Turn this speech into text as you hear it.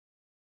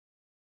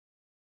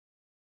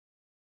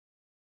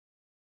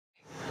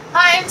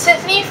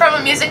Tiffany from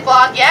A Music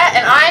Blog Yet,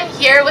 and I'm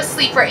here with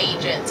Sleeper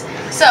Agent.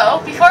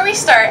 So, before we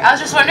start, I was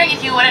just wondering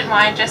if you wouldn't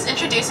mind just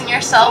introducing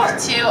yourself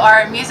to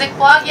our Music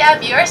Blog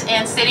Yet viewers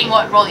and stating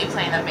what role you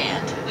play in the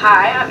band.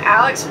 Hi, I'm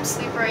Alex from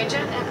Sleeper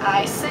Agent, and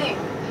I sing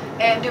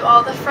and do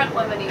all the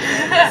frontwoman-y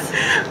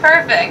things.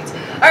 Perfect.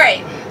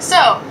 Alright,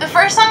 so the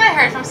first song I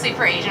heard from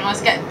Sleeper Agent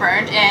was Get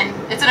Burned, and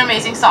it's an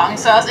amazing song,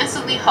 so I was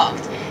instantly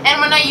hooked. And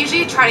when I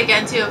usually try to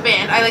get into a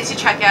band, I like to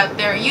check out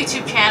their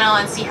YouTube channel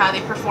and see how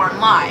they perform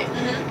live.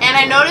 And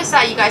I noticed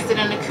that you guys did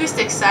an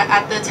acoustic set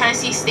at the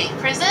Tennessee State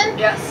Prison.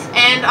 Yes.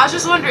 And I was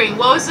just wondering,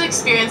 what was the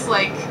experience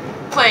like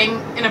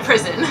playing in a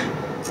prison?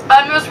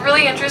 It was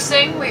really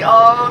interesting. We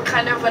all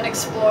kind of went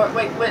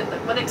exploring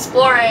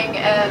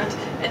and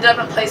ended up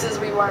in places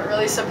we weren't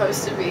really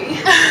supposed to be.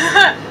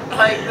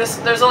 Like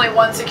there's only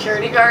one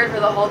security guard for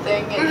the whole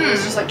thing, and he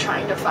was just like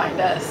trying to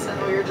find us,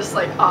 and we were just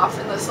like off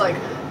in this like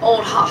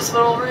old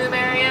hospital room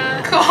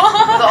area. Cool.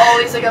 With all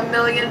these like a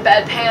million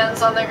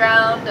bedpans on the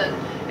ground, and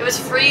it was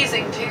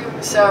freezing too,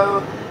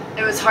 so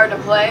it was hard to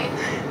play,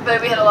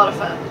 but we had a lot of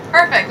fun.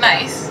 Perfect,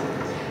 nice.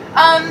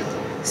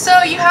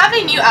 So you have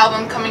a new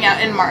album coming out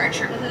in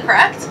March,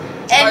 correct?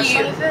 And March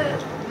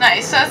 25th.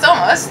 Nice, so it's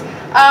almost.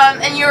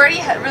 And you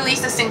already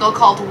released a single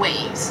called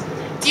Waves.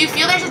 Do you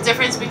feel there's a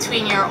difference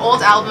between your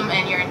old album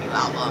and your new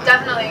album?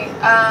 Definitely.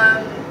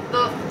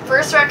 The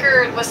first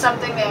record was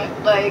something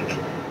that, like,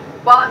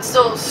 while I'm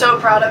still so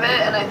proud of it,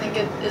 and I think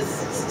it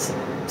is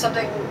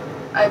something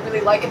I really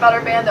like about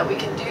our band that we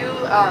can do,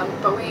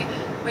 but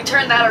we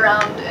turned that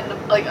around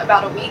in like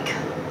about a week.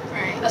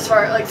 Right. As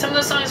far like some of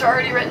the songs are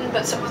already written,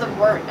 but some of them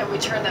weren't, and we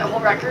turned that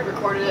whole record,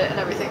 recorded it, and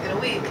everything in a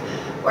week.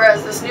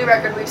 Whereas this new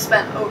record we've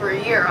spent over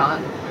a year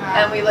on,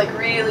 and we like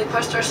really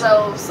pushed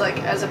ourselves like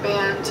as a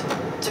band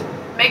to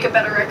make a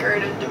better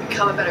record and to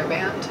become a better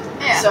band.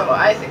 Yeah. So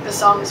I think the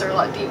songs are a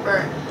lot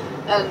deeper,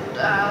 and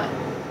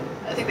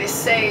I think they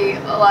say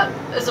a lot.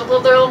 They're a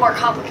little more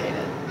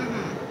complicated.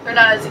 They're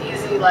not as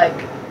easy like,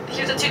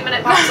 here's a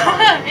 2-minute pop song.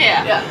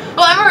 Yeah.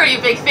 Well, I'm already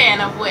a big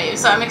fan of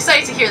Waves, so I'm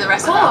excited to hear the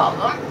rest of the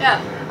album.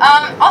 Yeah.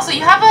 Also,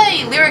 you have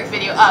a lyric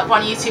video up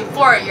on YouTube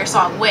for your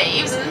song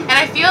Waves, and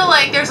I feel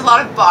like there's a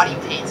lot of body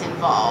paint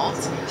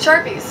involved.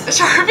 Sharpies.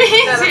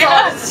 Sharpies? That's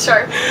all it is,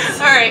 Sharpies.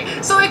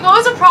 Alright, so like what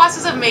was the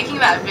process of making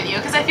that video?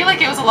 Because I feel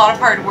like it was a lot of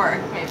hard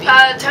work, maybe.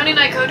 Tony and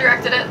I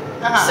co-directed it,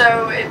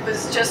 so it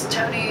was just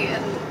Tony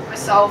and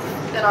myself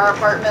in our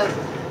apartment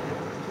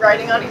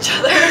writing on each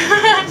other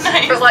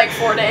Nice. for like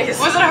 4 days.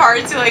 Was it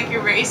hard to like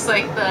erase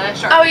like the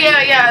Sharpie? Oh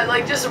yeah,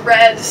 like just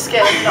red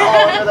skin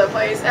all over the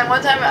place. And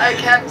one time I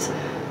kept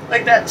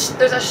like that.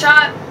 There's a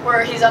shot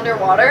where he's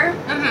underwater,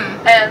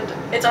 and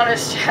it's on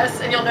his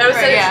chest, and you'll notice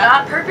that it's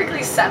not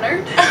perfectly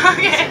centered.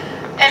 Okay.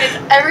 And it's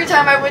every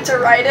time I went to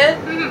write it,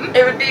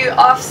 it would be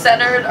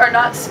off-centered or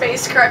not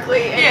spaced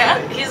correctly.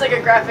 And he's like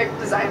a graphic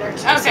designer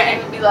too, so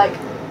he would be like,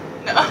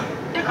 no.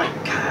 And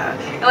like, God,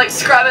 and like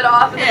scrub it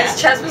off, and then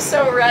his chest was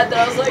so red that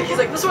I was like, he's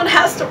like, this one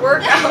has to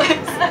work, Alex.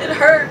 It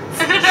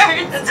hurts. It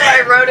hurts. And so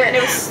I wrote it, and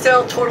it was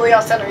still totally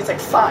off center. He's like,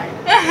 fine,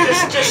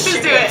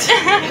 just do it.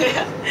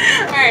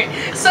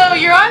 Alright, so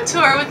you're on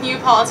tour with New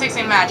Politics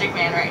and Magic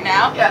Man right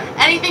now. Yeah.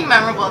 Anything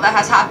memorable that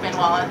has happened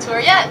while on tour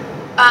yet?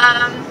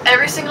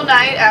 Every single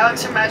night,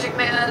 Alex from Magic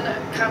Man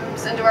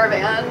comes into our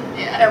van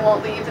and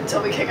won't leave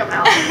until we kick him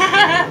out.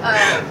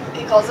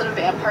 He calls it a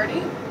van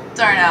party.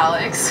 Darn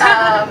Alex.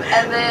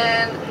 And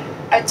then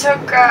I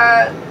took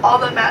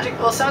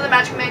some of the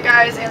Magic Man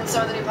guys and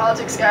some of the New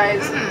Politics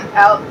guys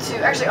out to,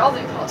 actually all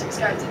the New Politics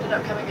guys ended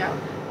up coming out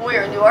when we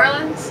were in New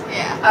Orleans.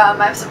 Yeah.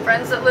 I have some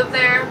friends that live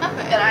there,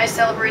 and I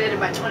celebrated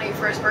my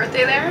 21st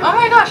birthday there. Oh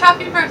my gosh,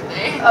 happy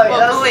birthday. Oh yeah,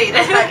 well, belated.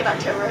 That was back in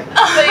October.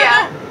 But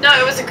yeah, no,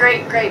 it was a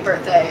great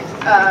birthday.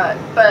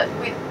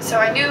 So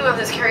I knew of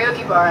this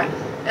karaoke bar,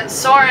 and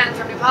Soren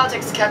from New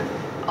Politics kept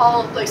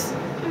all like,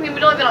 I mean,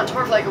 we'd only been on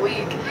tour for like a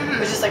week. It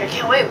was just like, I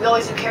can't wait, we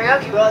always do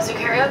karaoke.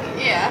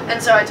 Yeah.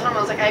 And so I told him, I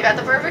was like, I got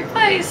the perfect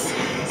place.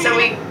 So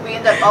we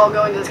ended up all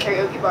going to this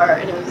karaoke bar,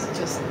 and it was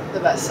just the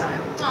best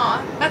time.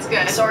 Aw, that's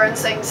good. Soren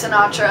sang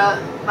Sinatra,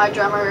 my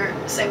drummer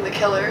sang The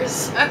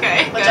Killers.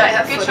 Okay, which I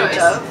have footage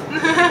of,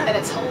 and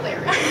it's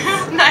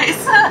hilarious.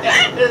 Nice.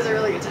 Yeah, it was a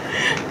really good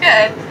time.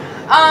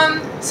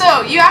 Good.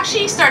 So you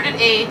actually started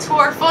a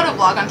tour photo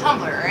blog on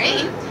Tumblr,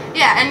 right?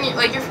 Yeah, and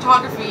like your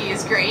photography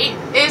is great.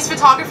 Is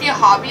photography a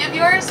hobby of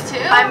yours too?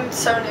 I'm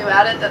so new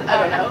at it that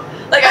I don't know.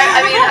 Like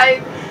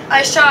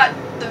I shot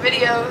the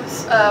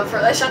videos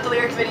I shot the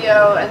lyric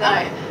video, and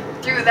then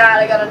through that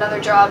I got another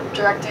job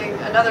directing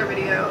another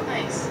video.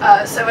 Nice.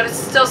 But it's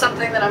still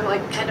something that I'm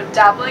like kind of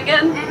dabbling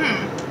in.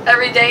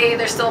 Every day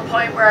there's still a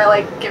point where I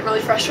like get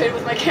really frustrated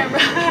with my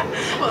camera.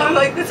 I'm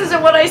like, this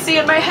isn't what I see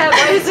in my head.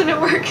 Why isn't it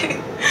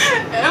working?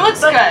 It looks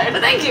good.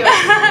 But thank you.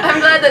 I'm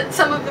glad that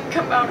some of them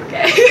come out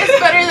okay. It's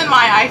better than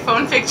my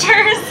iPhone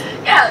pictures.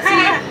 Yeah,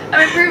 see,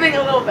 I'm improving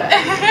a little bit.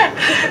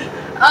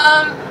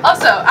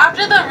 Also,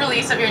 after the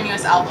release of your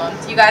newest album,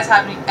 do you guys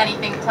have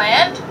anything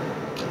planned?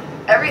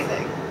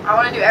 Everything. I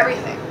want to do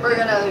everything. We're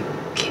gonna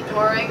keep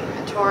touring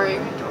and touring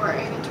and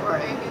touring and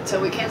touring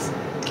until we can't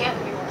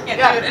anymore. Can't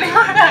do it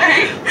anymore.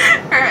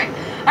 Alright.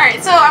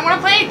 Alright, so I'm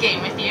gonna play a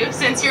game with you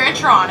since you're in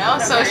Toronto,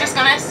 so it's Okay. just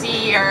gonna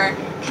see your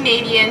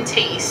Canadian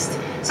taste.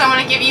 So I'm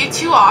gonna give you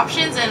two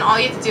options and all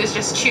you have to do is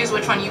just choose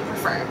which one you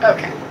prefer.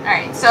 Okay.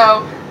 Alright,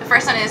 so the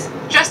first one is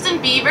Justin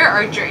Bieber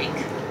or Drake?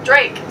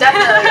 Drake,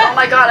 definitely. Oh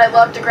my god, I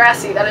love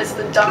Degrassi. That is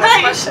the dumbest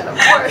question, of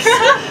course.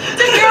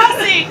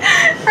 Degrassi!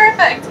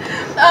 Perfect.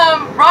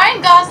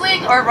 Ryan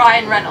Gosling or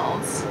Ryan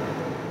Reynolds?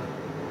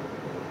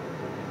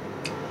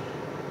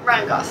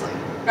 Ryan Gosling.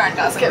 Ryan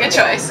Gosling, Let's good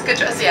go. choice. Good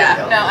choice, Let's yeah.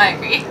 go. No, I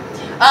agree.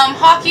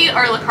 Hockey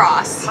or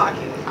lacrosse?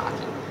 Hockey.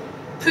 Hockey.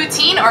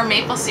 Poutine or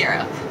maple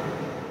syrup?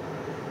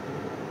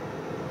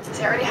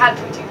 See, I already had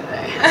poutine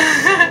today.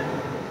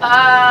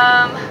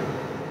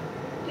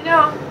 You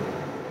know,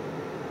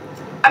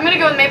 I'm gonna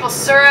go with maple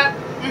syrup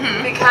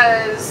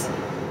because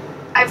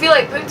I feel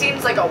like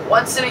poutine's like a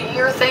once in a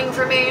year thing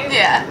for me.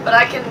 Yeah. But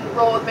I can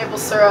roll with maple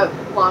syrup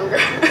longer.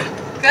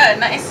 Good,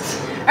 nice.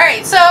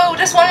 Alright, so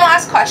just one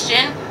last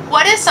question.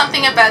 What is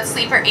something about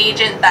Sleeper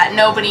Agent that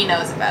nobody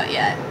knows about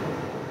yet?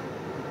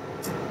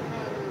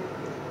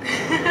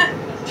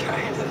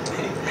 Trying to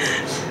think.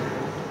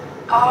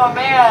 Oh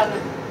man.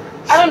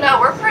 I don't know,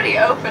 we're pretty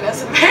open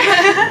as a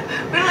band.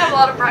 We don't have a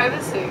lot of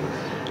privacy.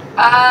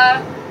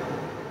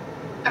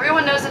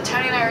 Everyone knows that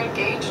Tony and I are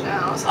engaged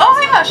now. So Oh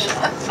my gosh!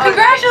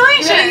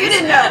 Congratulations! Yeah, you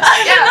didn't know.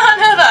 I did not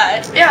know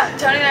that. Yeah,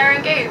 Tony and I are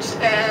engaged,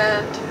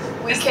 and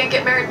we can't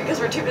get married because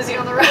we're too busy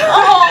on the road.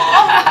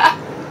 Oh.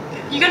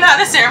 You can have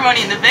the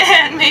ceremony in the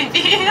van,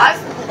 maybe.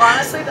 I've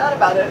honestly thought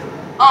about it.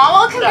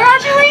 Oh, well,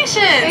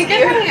 congratulations! Thank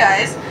Good you. for you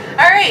guys.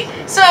 Alright,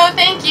 so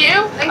thank you.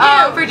 Thank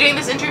you. For doing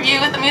this interview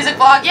with the music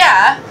blog.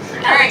 Yeah.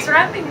 Thanks for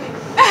having me.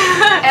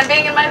 And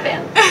being in my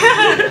van.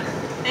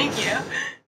 Thank you.